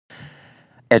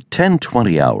At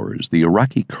 10:20 hours, the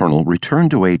Iraqi colonel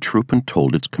returned to A Troop and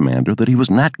told its commander that he was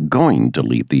not going to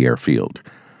leave the airfield.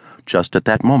 Just at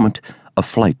that moment, a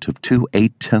flight of two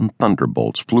A-10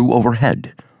 Thunderbolts flew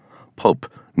overhead.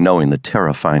 Pope, knowing the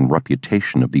terrifying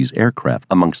reputation of these aircraft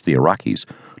amongst the Iraqis,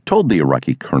 told the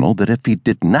Iraqi colonel that if he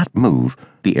did not move,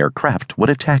 the aircraft would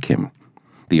attack him.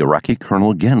 The Iraqi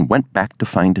colonel again went back to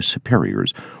find his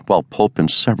superiors, while Pope and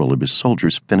several of his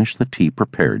soldiers finished the tea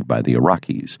prepared by the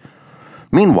Iraqis.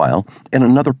 Meanwhile, in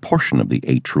another portion of the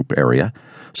A Troop area,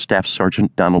 Staff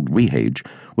Sergeant Donald Wehage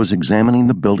was examining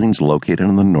the buildings located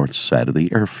on the north side of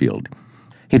the airfield.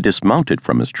 He dismounted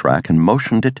from his track and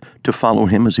motioned it to follow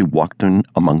him as he walked in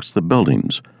amongst the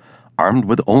buildings. Armed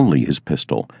with only his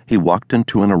pistol, he walked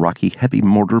into an Iraqi heavy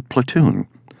mortar platoon.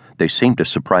 They seemed as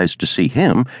surprised to see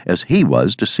him as he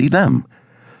was to see them.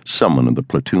 Someone in the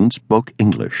platoon spoke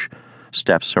English.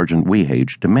 Staff Sergeant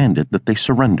Wehage demanded that they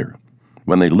surrender.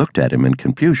 When they looked at him in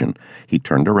confusion, he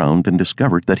turned around and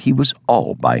discovered that he was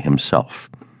all by himself.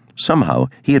 Somehow,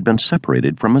 he had been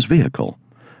separated from his vehicle.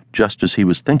 Just as he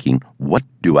was thinking, "What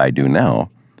do I do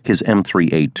now?" his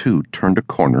M3A2 turned a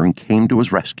corner and came to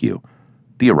his rescue.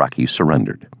 The Iraqis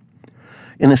surrendered.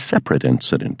 In a separate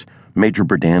incident, Major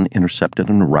Burdan intercepted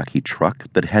an Iraqi truck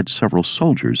that had several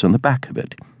soldiers in the back of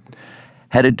it.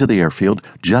 Headed to the airfield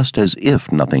just as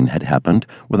if nothing had happened,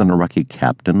 with an Iraqi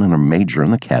captain and a major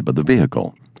in the cab of the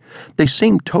vehicle. They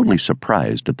seemed totally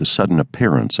surprised at the sudden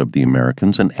appearance of the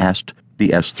Americans and asked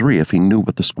the S-3 if he knew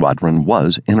what the squadron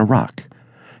was in Iraq.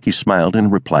 He smiled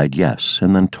and replied yes,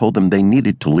 and then told them they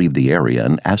needed to leave the area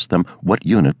and asked them what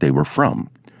unit they were from.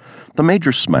 The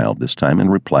major smiled this time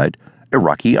and replied,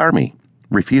 "Iraqi Army,"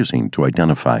 refusing to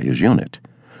identify his unit.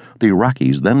 The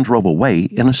Iraqis then drove away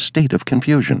in a state of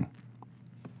confusion.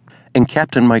 In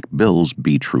Captain Mike Bill's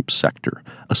B Troop sector,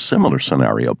 a similar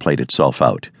scenario played itself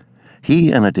out.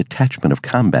 He and a detachment of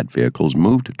combat vehicles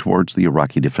moved towards the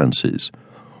Iraqi defenses.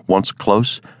 Once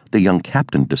close, the young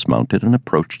captain dismounted and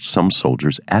approached some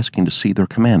soldiers asking to see their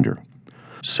commander.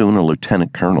 Soon a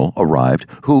lieutenant colonel arrived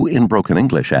who, in broken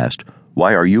English, asked,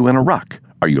 "Why are you in Iraq?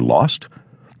 Are you lost?"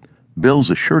 Bills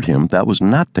assured him that was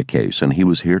not the case and he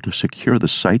was here to secure the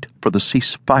site for the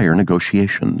ceasefire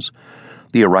negotiations.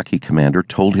 The Iraqi commander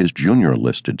told his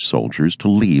junior-listed soldiers to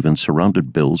leave and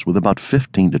surrounded Bills with about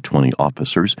 15 to 20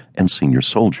 officers and senior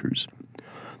soldiers.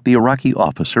 The Iraqi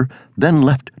officer then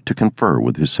left to confer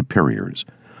with his superiors.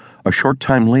 A short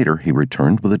time later, he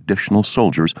returned with additional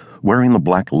soldiers wearing the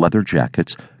black leather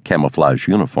jackets, camouflage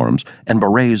uniforms, and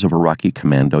berets of Iraqi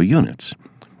commando units.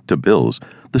 To Bills,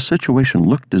 the situation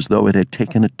looked as though it had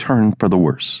taken a turn for the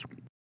worse.